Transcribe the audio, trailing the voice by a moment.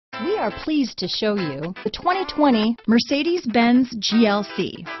We are pleased to show you the 2020 Mercedes-Benz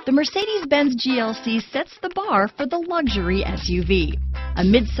GLC. The Mercedes-Benz GLC sets the bar for the luxury SUV. A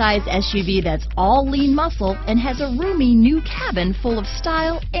mid-size SUV that's all lean muscle and has a roomy new cabin full of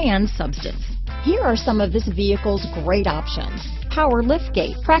style and substance. Here are some of this vehicle's great options: power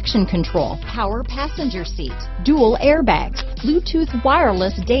liftgate, traction control, power passenger seat, dual airbags, Bluetooth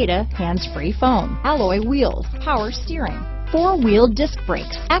wireless data, hands-free phone, alloy wheels, power steering, four-wheel disc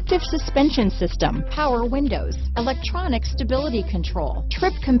brakes, active suspension system, power windows, electronic stability control,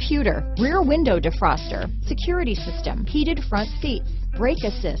 trip computer, rear window defroster, security system, heated front seats, brake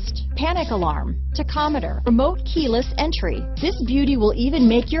assist, panic alarm, tachometer, remote keyless entry. This beauty will even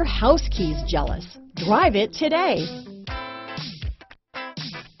make your house keys jealous. Drive it today.